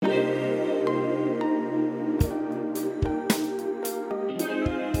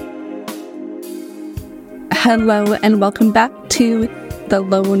Hello and welcome back to the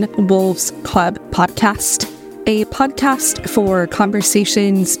Lone Wolves Club podcast, a podcast for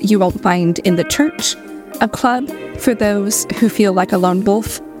conversations you won't find in the church, a club for those who feel like a lone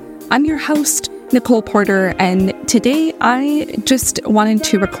wolf. I'm your host, Nicole Porter, and today I just wanted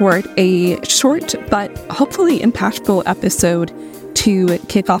to record a short but hopefully impactful episode to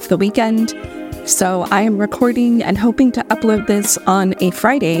kick off the weekend. So I am recording and hoping to upload this on a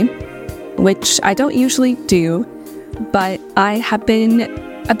Friday, which I don't usually do, but I have been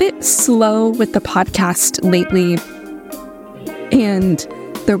a bit slow with the podcast lately. And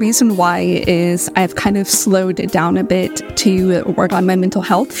the reason why is I've kind of slowed down a bit to work on my mental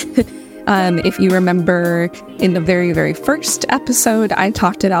health. If you remember in the very, very first episode, I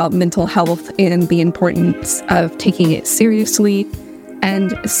talked about mental health and the importance of taking it seriously.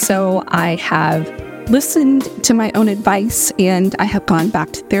 And so I have listened to my own advice and I have gone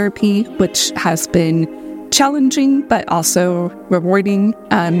back to therapy, which has been challenging, but also rewarding.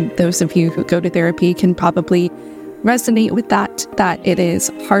 Those of you who go to therapy can probably resonate with that it is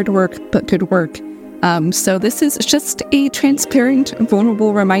hard work, but good work. So this is just a transparent,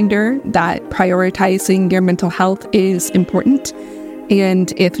 vulnerable reminder that prioritizing your mental health is important.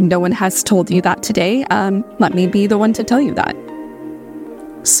 And if no one has told you that today, let me be the one to tell you that.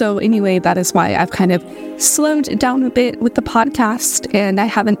 So anyway, that is why I've kind of slowed down a bit with the podcast, and I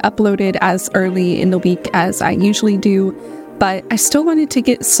haven't uploaded as early in the week as I usually do, but I still wanted to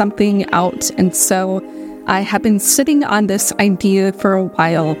get something out. And so I have been sitting on this idea for a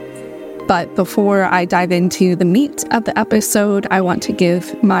while. But before I dive into the meat of the episode, I want to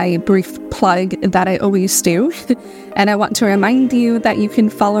give my brief plug that I always do. And I want to remind you that you can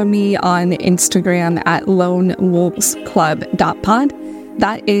follow me on Instagram at lonewolvesclub.pod.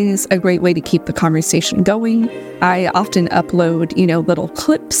 That is a great way to keep the conversation going. I often upload, little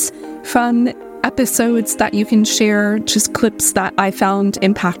clips from episodes that you can share, just clips that I found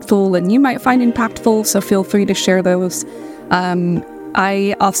impactful and you might find impactful, so feel free to share those.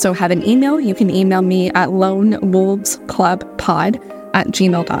 I also have an email. You can email me at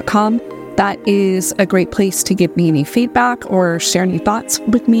lonewolvesclubpod@gmail.com. That is a great place to give me any feedback or share any thoughts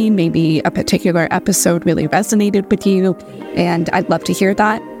with me. Maybe a particular episode really resonated with you, and I'd love to hear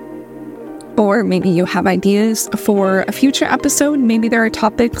that. Or maybe you have ideas for a future episode. Maybe there are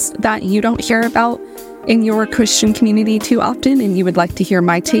topics that you don't hear about in your Christian community too often, and you would like to hear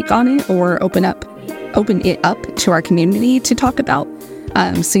my take on it or open it up to our community to talk about.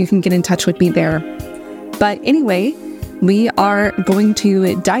 So you can get in touch with me there. But anyway, we are going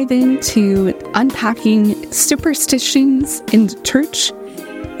to dive into unpacking superstitions in the church,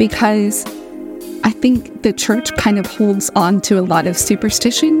 because I think the church kind of holds on to a lot of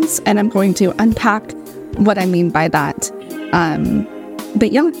superstitions, and I'm going to unpack what I mean by that.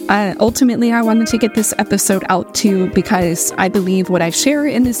 But ultimately I wanted to get this episode out too, because I believe what I share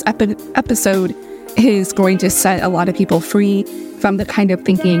in this episode is going to set a lot of people free from the kind of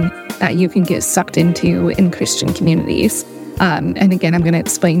thinking that you can get sucked into in Christian communities. And again, I'm going to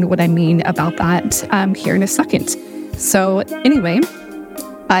explain what I mean about that here in a second. So anyway,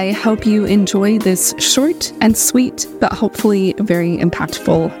 I hope you enjoy this short and sweet, but hopefully very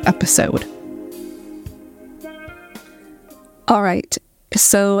impactful episode. All right.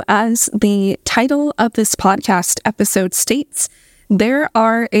 So as the title of this podcast episode states, there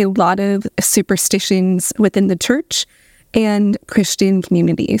are a lot of superstitions within the church and Christian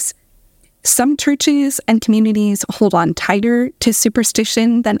communities. Some churches and communities hold on tighter to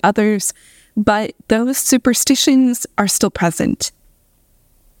superstition than others, but those superstitions are still present.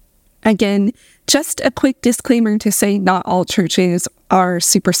 Again, just a quick disclaimer to say not all churches are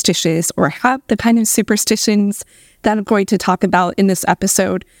superstitious or have the kind of superstitions that I'm going to talk about in this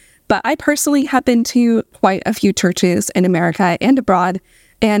episode. But I personally have been to quite a few churches in America and abroad,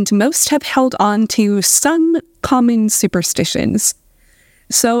 and most have held on to some common superstitions.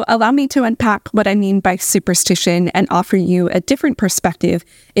 So allow me to unpack what I mean by superstition and offer you a different perspective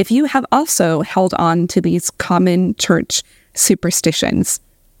if you have also held on to these common church superstitions.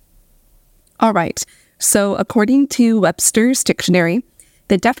 All right, so according to Webster's dictionary,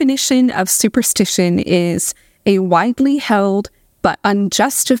 the definition of superstition is a widely held but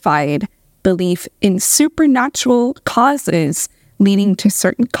unjustified belief in supernatural causes leading to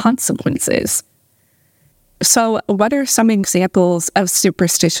certain consequences. So what are some examples of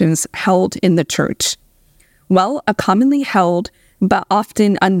superstitions held in the church? Well, a commonly held but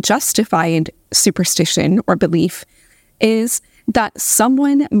often unjustified superstition or belief is that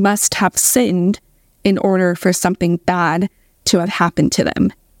someone must have sinned in order for something bad to have happened to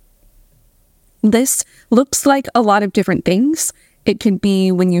them. This looks like a lot of different things, It could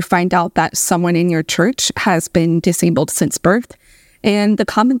be when you find out that someone in your church has been disabled since birth, and the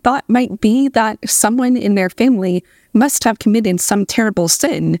common thought might be that someone in their family must have committed some terrible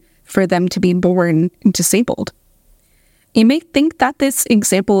sin for them to be born disabled. You may think that this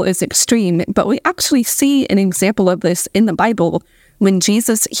example is extreme, but we actually see an example of this in the Bible when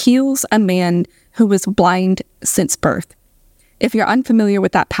Jesus heals a man who was blind since birth. If you're unfamiliar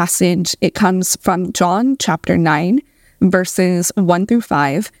with that passage, it comes from John chapter 9, verses 1 through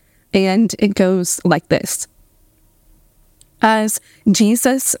 5, and it goes like this. As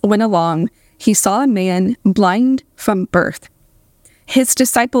Jesus went along, he saw a man blind from birth. His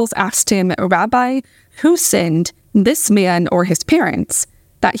disciples asked him, "Rabbi, who sinned, this man or his parents,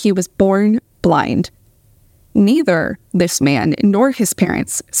 that he was born blind?" "Neither this man nor his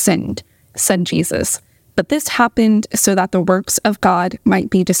parents sinned," said Jesus, "but this happened so that the works of God might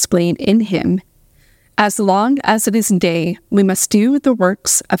be displayed in him. As long as it is day, we must do the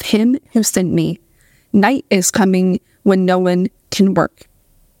works of him who sent me. Night is coming when no one can work."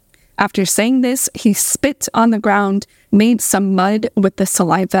 After saying this, he spit on the ground, made some mud with the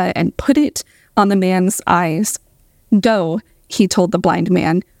saliva, and put it on the man's eyes. "Go," he told the blind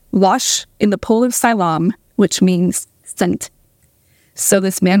man, "wash in the pool of Siloam," which means sent. So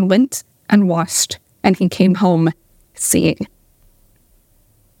this man went and washed, and he came home seeing.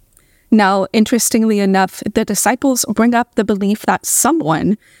 Now, interestingly enough, the disciples bring up the belief that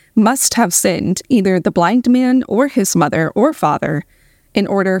someone must have sinned, either the blind man or his mother or father, in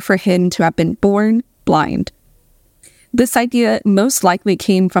order for him to have been born blind. This idea most likely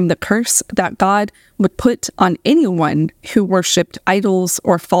came from the curse that God would put on anyone who worshipped idols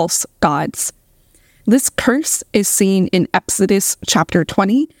or false gods. This curse is seen in Exodus chapter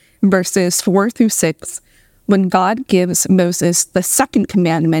 20, verses 4 through 6, when God gives Moses the second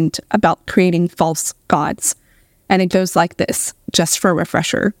commandment about creating false gods. And it goes like this, just for a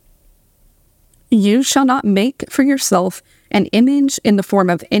refresher. "You shall not make for yourself an image in the form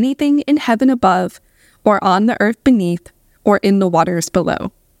of anything in heaven above, or on the earth beneath, or in the waters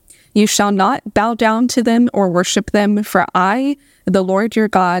below. You shall not bow down to them or worship them, for I, the Lord your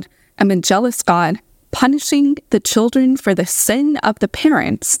God, am a jealous God, punishing the children for the sin of the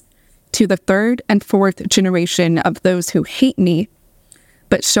parents to the third and fourth generation of those who hate me,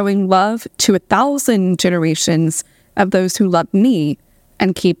 but showing love to 1,000 generations of those who love me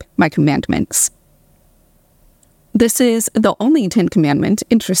and keep my commandments." This is the only 10th commandment,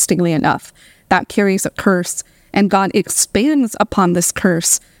 interestingly enough, that carries a curse, and God expands upon this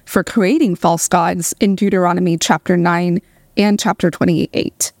curse for creating false gods in Deuteronomy chapter 9 and chapter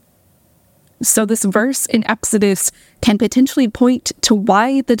 28. So this verse in Exodus can potentially point to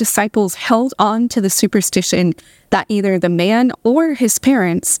why the disciples held on to the superstition that either the man or his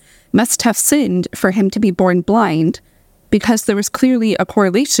parents must have sinned for him to be born blind, because there was clearly a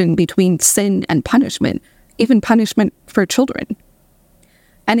correlation between sin and punishment, even punishment for children.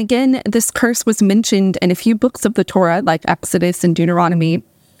 And again, this curse was mentioned in a few books of the Torah, like Exodus and Deuteronomy.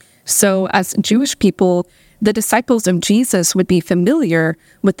 So as Jewish people, the disciples of Jesus would be familiar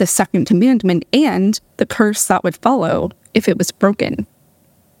with the second commandment and the curse that would follow if it was broken.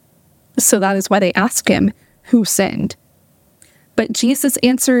 So that is why they ask him, "Who sinned?" But Jesus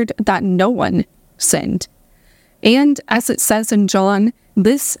answered that no one sinned. And as it says in John,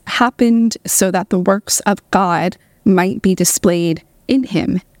 this happened so that the works of God might be displayed in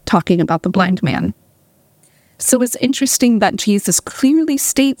him, talking about the blind man. So it's interesting that Jesus clearly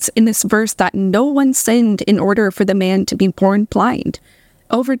states in this verse that no one sinned in order for the man to be born blind,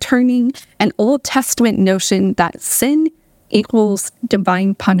 overturning an Old Testament notion that sin equals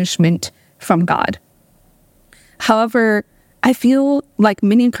divine punishment from God. However, I feel like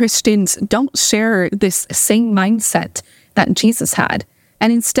many Christians don't share this same mindset that Jesus had,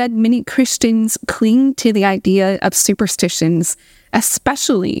 and instead many Christians cling to the idea of superstitions,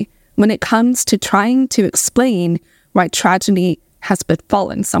 especially when it comes to trying to explain why tragedy has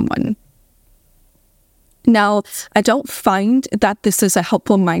befallen someone. Now, I don't find that this is a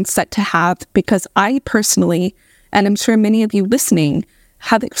helpful mindset to have, because I personally, and I'm sure many of you listening,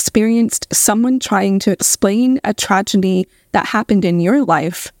 have experienced someone trying to explain a tragedy that happened in your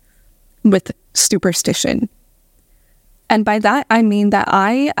life with superstition. And by that, I mean that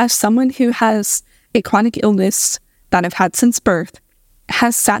I, as someone who has a chronic illness that I've had since birth,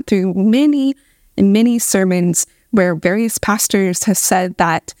 has sat through many sermons where various pastors have said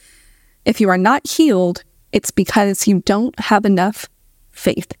that if you are not healed, it's because you don't have enough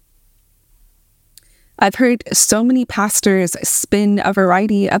faith. I've heard so many pastors spin a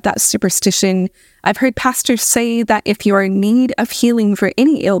variety of that superstition. I've heard pastors say that if you are in need of healing for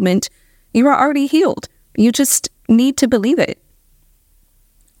any ailment, you are already healed. You just need to believe it.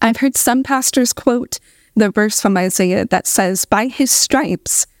 I've heard some pastors quote the verse from Isaiah that says, "By his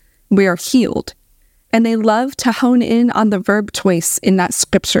stripes we are healed." And they love to hone in on the verb choice in that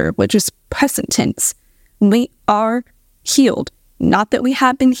scripture, which is present tense. We are healed. Not that we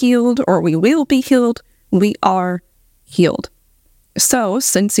have been healed or we will be healed. We are healed. So,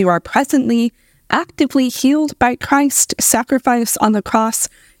 since you are presently, actively healed by Christ's sacrifice on the cross,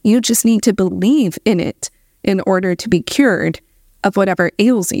 you just need to believe in it in order to be cured of whatever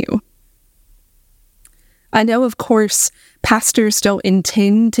ails you. I know, of course, pastors don't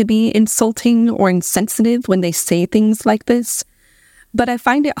intend to be insulting or insensitive when they say things like this, but I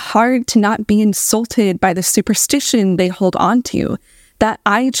find it hard to not be insulted by the superstition they hold on to, that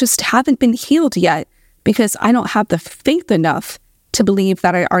I just haven't been healed yet because I don't have the faith enough to believe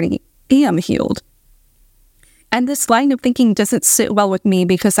that I already am healed. And this line of thinking doesn't sit well with me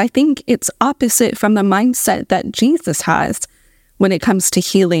because I think it's opposite from the mindset that Jesus has when it comes to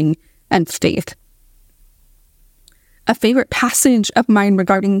healing and faith. A favorite passage of mine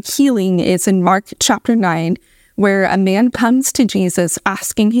regarding healing is in Mark chapter 9, where a man comes to Jesus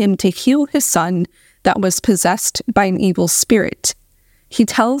asking him to heal his son that was possessed by an evil spirit. He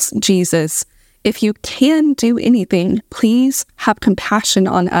tells Jesus, "If you can do anything, please have compassion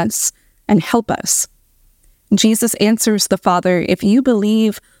on us and help us." Jesus answers the father, "If you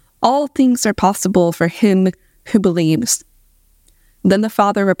believe, all things are possible for him who believes." Then the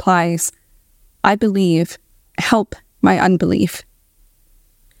father replies, "I believe, help my unbelief."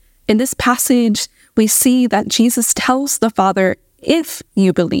 In this passage, we see that Jesus tells the father, "If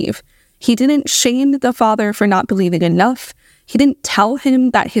you believe." He didn't shame the father for not believing enough. He didn't tell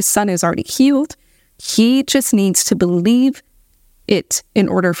him that his son is already healed. He just needs to believe it in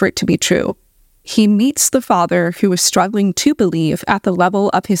order for it to be true. He meets the father who is struggling to believe at the level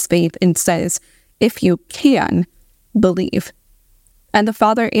of his faith and says, "If you can believe." And the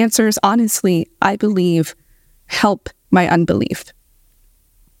father answers honestly, "I believe, help my unbelief."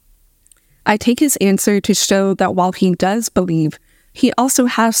 I take his answer to show that while he does believe, he also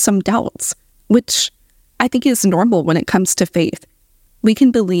has some doubts, which I think is normal when it comes to faith. We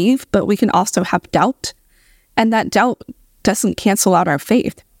can believe, but we can also have doubt, and that doubt doesn't cancel out our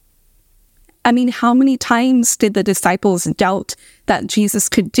faith. I mean, how many times did the disciples doubt that Jesus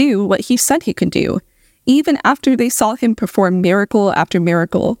could do what he said he could do, even after they saw him perform miracle after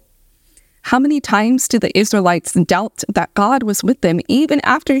miracle? How many times did the Israelites doubt that God was with them, even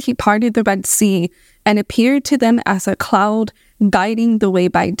after he parted the Red Sea and appeared to them as a cloud guiding the way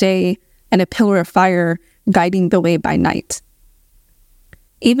by day and a pillar of fire guiding the way by night?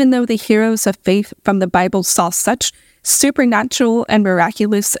 Even though the heroes of faith from the Bible saw such supernatural and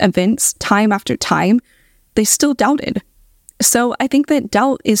miraculous events time after time, they still doubted. So I think that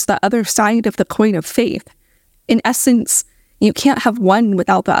doubt is the other side of the coin of faith. In essence, you can't have one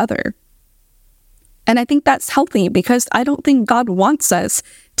without the other. And I think that's healthy because I don't think God wants us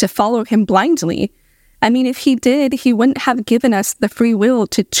to follow him blindly. I mean, if he did, he wouldn't have given us the free will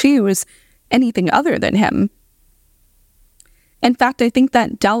to choose anything other than him. In fact, I think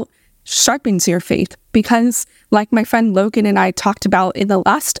that doubt sharpens your faith because, like my friend Logan and I talked about in the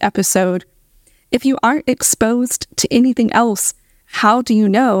last episode, if you aren't exposed to anything else, how do you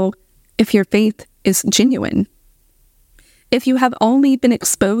know if your faith is genuine? If you have only been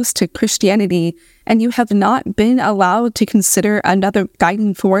exposed to Christianity and you have not been allowed to consider another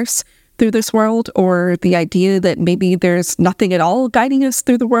guiding force through this world, or the idea that maybe there's nothing at all guiding us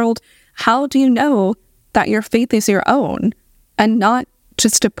through the world, how do you know that your faith is your own and not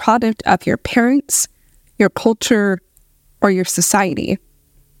just a product of your parents, your culture, or your society?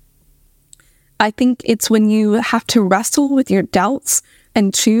 I think it's when you have to wrestle with your doubts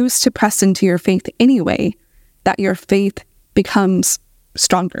and choose to press into your faith anyway that your faith becomes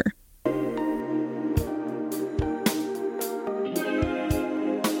stronger.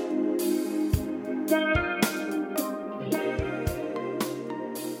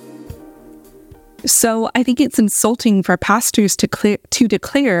 So I think it's insulting for pastors to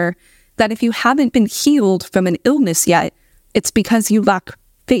declare that if you haven't been healed from an illness yet, it's because you lack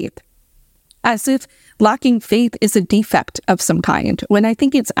faith. As if lacking faith is a defect of some kind, when I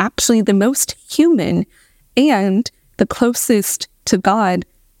think it's actually the most human and the closest to God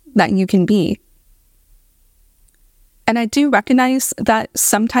that you can be. And I do recognize that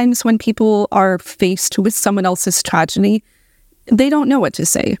sometimes when people are faced with someone else's tragedy, they don't know what to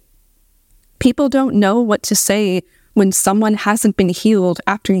say. People don't know what to say when someone hasn't been healed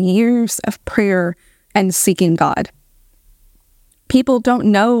after years of prayer and seeking God. People don't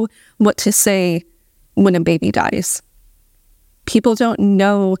know what to say when a baby dies. People don't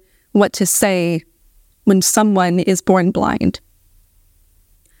know what to say when someone is born blind.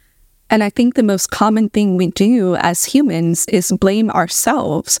 And I think the most common thing we do as humans is blame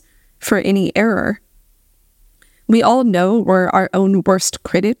ourselves for any error. We all know we're our own worst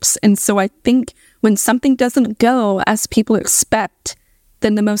critics, and so I think when something doesn't go as people expect,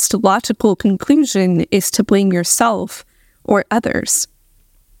 then the most logical conclusion is to blame yourself or others.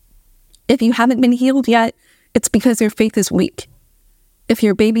 If you haven't been healed yet, it's because your faith is weak. If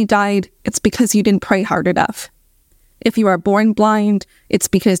your baby died, it's because you didn't pray hard enough. If you are born blind, it's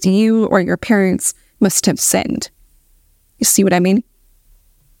because you or your parents must have sinned. You see what I mean?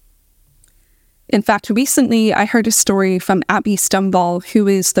 In fact, recently I heard a story from Abby Stumble, who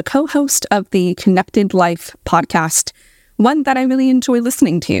is the co-host of the Connected Life podcast, one that I really enjoy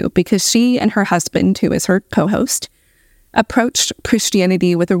listening to because she and her husband, who is her co-host, approached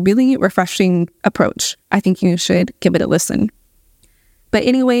Christianity with a really refreshing approach. I think you should give it a listen. But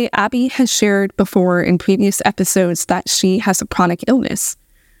anyway, Abby has shared before in previous episodes that she has a chronic illness.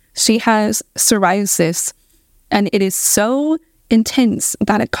 She has psoriasis, and it is so intense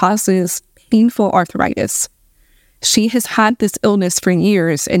that it causes painful arthritis. She has had this illness for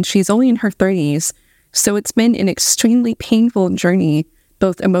years, and she's only in her 30s, so it's been an extremely painful journey,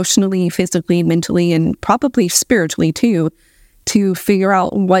 both emotionally, physically, mentally, and probably spiritually too, to figure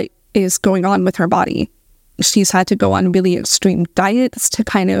out what is going on with her body. She's had to go on really extreme diets to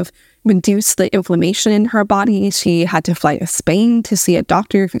kind of reduce the inflammation in her body. She had to fly to Spain to see a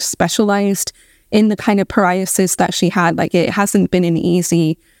doctor who specialized in the kind of psoriasis that she had. Like, it hasn't been an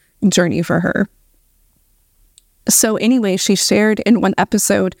easy journey for her. So anyway, she shared in one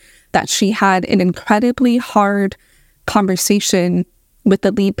episode that she had an incredibly hard conversation with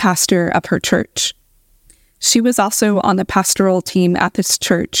the lead pastor of her church. She was also on the pastoral team at this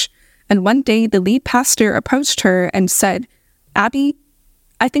church, and one day the lead pastor approached her and said, "Abby,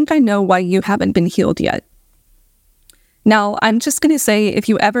 I think I know why you haven't been healed yet." Now, I'm just going to say, if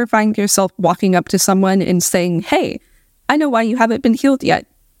you ever find yourself walking up to someone and saying, "Hey, I know why you haven't been healed yet,"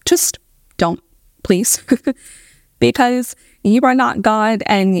 just don't, please. Because you are not God,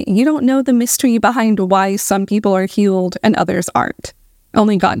 and you don't know the mystery behind why some people are healed and others aren't.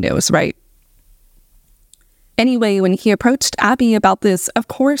 Only God knows, right? Anyway, when he approached Abby about this, of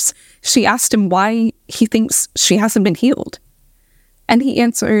course, she asked him why he thinks she hasn't been healed. And he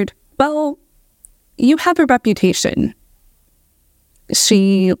answered, "Well, you have a reputation."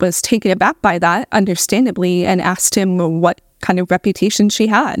 She was taken aback by that, understandably, and asked him what kind of reputation she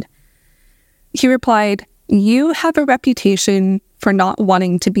had. He replied, "You have a reputation for not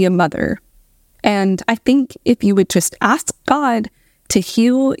wanting to be a mother. And I think if you would just ask God to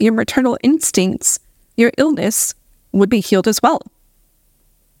heal your maternal instincts, your illness would be healed as well."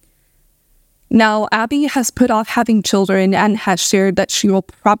 Now, Abby has put off having children and has shared that she will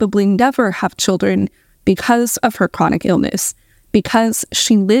probably never have children because of her chronic illness, because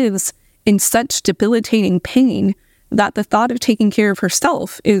she lives in such debilitating pain that the thought of taking care of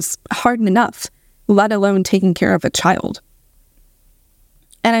herself is hard enough, let alone taking care of a child.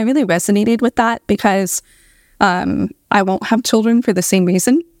 And I really resonated with that because I won't have children for the same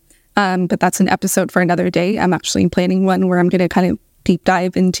reason, but that's an episode for another day. I'm actually planning one where I'm going to kind of deep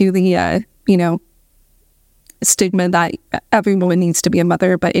dive into the, stigma that every woman needs to be a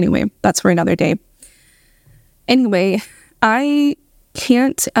mother. But anyway, that's for another day. Anyway, I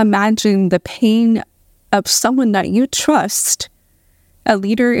can't imagine the pain of someone that you trust, a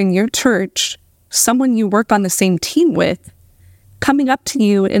leader in your church, someone you work on the same team with, coming up to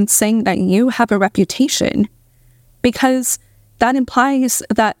you and saying that you have a reputation, because that implies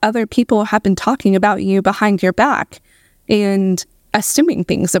that other people have been talking about you behind your back and assuming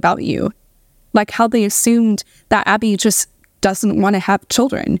things about you, like how they assumed that Abby just doesn't want to have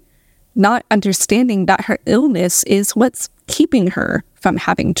children, not understanding that her illness is what's keeping her from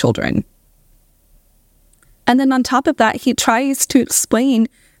having children. And then on top of that, he tries to explain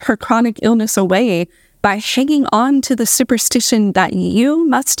her chronic illness away by hanging on to the superstition that you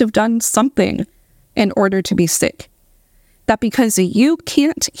must have done something in order to be sick. That because you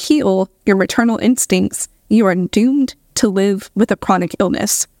can't heal your maternal instincts, you are doomed to live with a chronic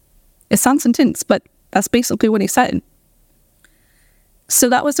illness. It sounds intense, but that's basically what he said. So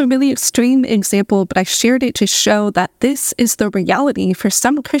that was a really extreme example, but I shared it to show that this is the reality for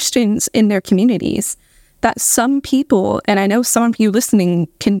some Christians in their communities. That some people, and I know some of you listening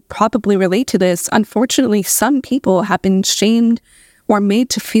can probably relate to this, unfortunately, some people have been shamed or made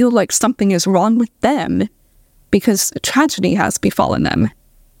to feel like something is wrong with them because a tragedy has befallen them.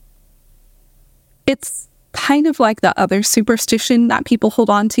 It's kind of like the other superstition that people hold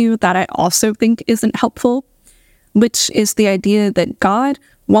on to that I also think isn't helpful, which is the idea that God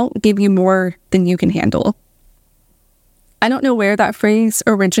won't give you more than you can handle. I don't know where that phrase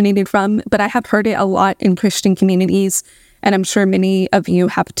originated from, but I have heard it a lot in Christian communities, and I'm sure many of you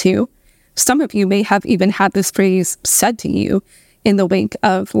have too. Some of you may have even had this phrase said to you in the wake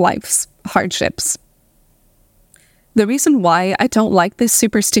of life's hardships. The reason why I don't like this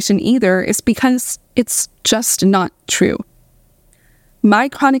superstition either is because it's just not true. My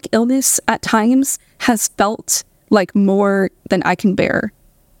chronic illness at times has felt like more than I can bear.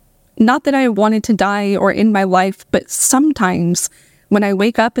 Not that I wanted to die or end my life, but sometimes when I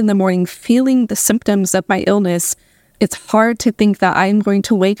wake up in the morning feeling the symptoms of my illness, it's hard to think that I'm going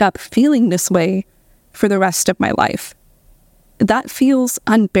to wake up feeling this way for the rest of my life. That feels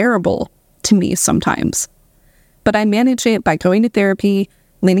unbearable to me sometimes. But I manage it by going to therapy,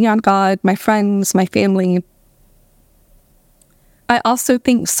 leaning on God, my friends, my family. I also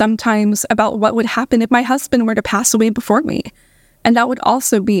think sometimes about what would happen if my husband were to pass away before me. And that would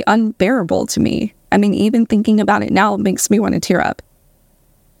also be unbearable to me. I mean, even thinking about it now makes me want to tear up.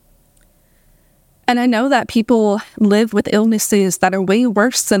 And I know that people live with illnesses that are way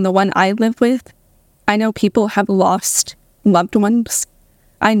worse than the one I live with. I know people have lost loved ones.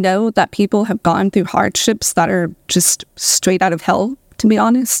 I know that people have gone through hardships that are just straight out of hell, to be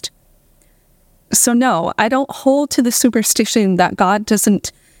honest. So no, I don't hold to the superstition that God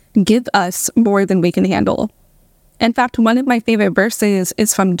doesn't give us more than we can handle. In fact, one of my favorite verses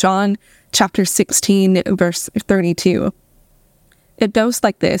is from John chapter 16, verse 32. It goes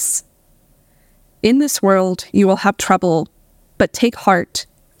like this: "In this world you will have trouble, but take heart,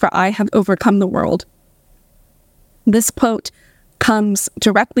 for I have overcome the world." This quote comes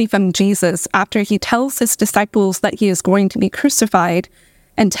directly from Jesus after he tells his disciples that he is going to be crucified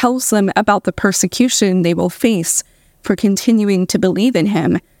and tells them about the persecution they will face for continuing to believe in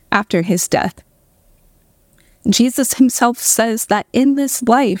him after his death. Jesus himself says that in this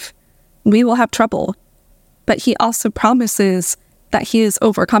life we will have trouble, but he also promises that he has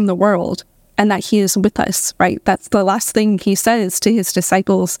overcome the world and that he is with us, right? That's the last thing he says to his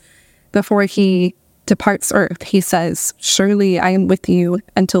disciples before he departs earth. He says, "Surely I am with you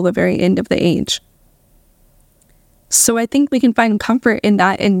until the very end of the age." So I think we can find comfort in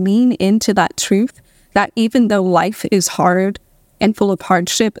that and lean into that truth that even though life is hard and full of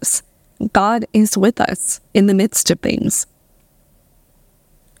hardships, God is with us in the midst of things.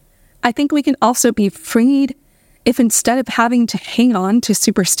 I think we can also be freed if instead of having to hang on to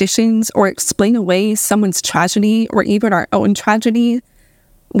superstitions or explain away someone's tragedy or even our own tragedy,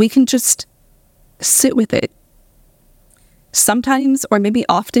 we can just sit with it. Sometimes, or maybe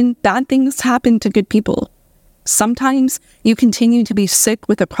often, bad things happen to good people. Sometimes you continue to be sick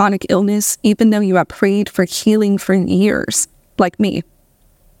with a chronic illness even though you have prayed for healing for years, like me.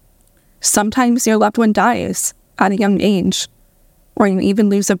 Sometimes your loved one dies at a young age, or you even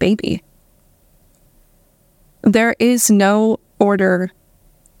lose a baby. There is no order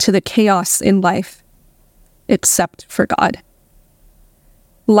to the chaos in life except for God.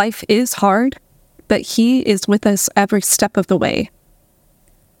 Life is hard, but he is with us every step of the way.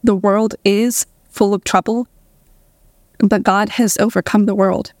 The world is full of trouble, but God has overcome the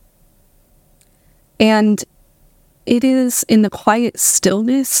world. And it is in the quiet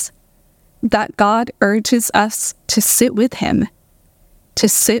stillness that God urges us to sit with him, to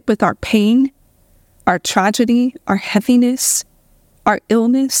sit with our pain, our tragedy, our heaviness, our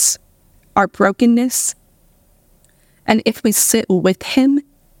illness, our brokenness. And if we sit with him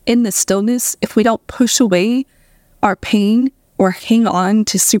in the stillness, if we don't push away our pain or hang on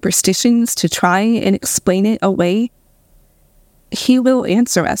to superstitions to try and explain it away, he will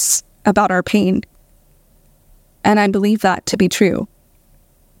answer us about our pain. And I believe that to be true.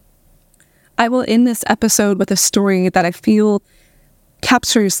 I will end this episode with a story that I feel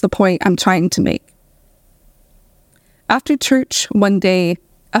captures the point I'm trying to make. After church one day,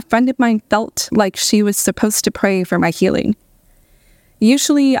 a friend of mine felt like she was supposed to pray for my healing.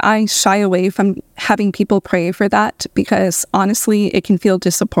 Usually I shy away from having people pray for that because honestly, it can feel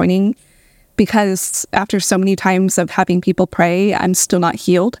disappointing because after so many times of having people pray, I'm still not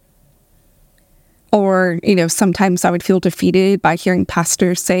healed. Or, sometimes I would feel defeated by hearing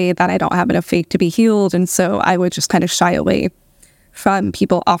pastors say that I don't have enough faith to be healed. And so I would just kind of shy away from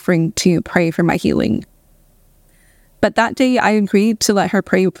people offering to pray for my healing. But that day I agreed to let her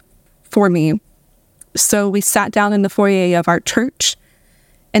pray for me. So we sat down in the foyer of our church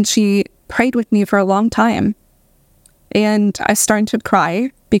and she prayed with me for a long time. And I started to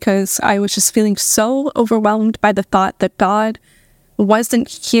cry because I was just feeling so overwhelmed by the thought that God wasn't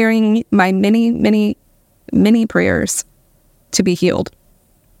hearing my many, many, many prayers to be healed.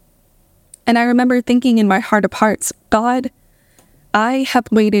 And I remember thinking in my heart of hearts, God, I have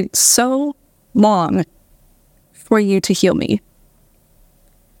waited so long for you to heal me.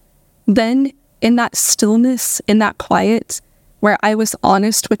 Then, in that stillness, in that quiet, where I was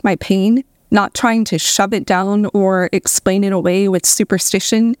honest with my pain, not trying to shove it down or explain it away with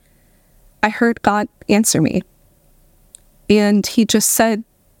superstition, I heard God answer me. And he just said,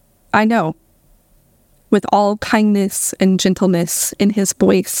 I know, with all kindness and gentleness in his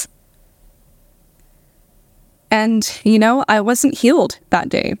voice. And, I wasn't healed that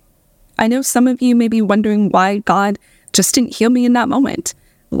day. I know some of you may be wondering why God just didn't heal me in that moment.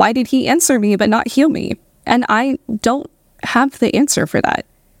 Why did he answer me but not heal me? And I don't have the answer for that.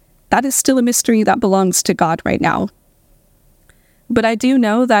 That is still a mystery that belongs to God right now. But I do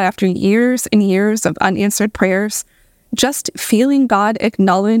know that after years and years of unanswered prayers, just feeling God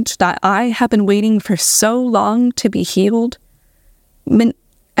acknowledge that I have been waiting for so long to be healed meant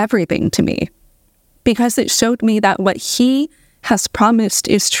everything to me, because it showed me that what he has promised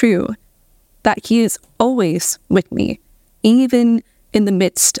is true, that he is always with me, even in the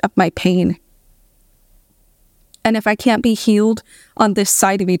midst of my pain. And if I can't be healed on this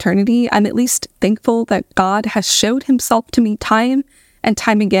side of eternity, I'm at least thankful that God has showed himself to me time and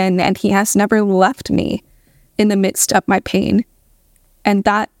time again, and he has never left me in the midst of my pain. And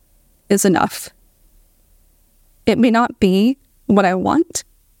that is enough. It may not be what I want,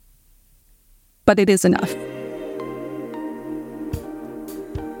 but it is enough.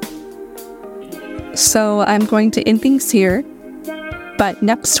 So I'm going to end things here. But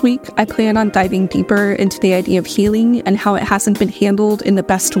next week, I plan on diving deeper into the idea of healing and how it hasn't been handled in the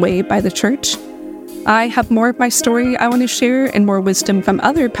best way by the church. I have more of my story I want to share and more wisdom from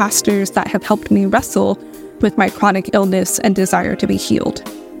other pastors that have helped me wrestle with my chronic illness and desire to be healed.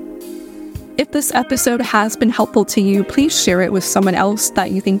 If this episode has been helpful to you, please share it with someone else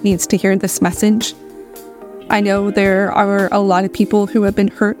that you think needs to hear this message. I know there are a lot of people who have been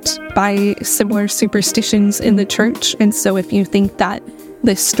hurt by similar superstitions in the church, and so if you think that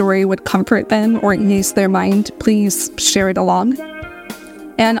this story would comfort them or ease their mind, please share it along.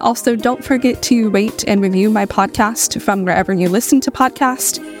 And also, don't forget to rate and review my podcast from wherever you listen to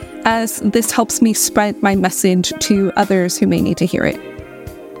podcasts, as this helps me spread my message to others who may need to hear it.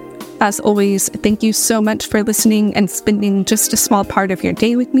 As always, thank you so much for listening and spending just a small part of your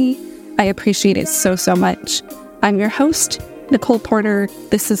day with me. I appreciate it so, so much. I'm your host, Nicole Porter.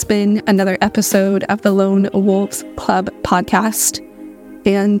 This has been another episode of the Lone Wolves Club podcast.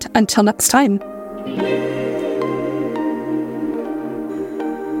 And until next time.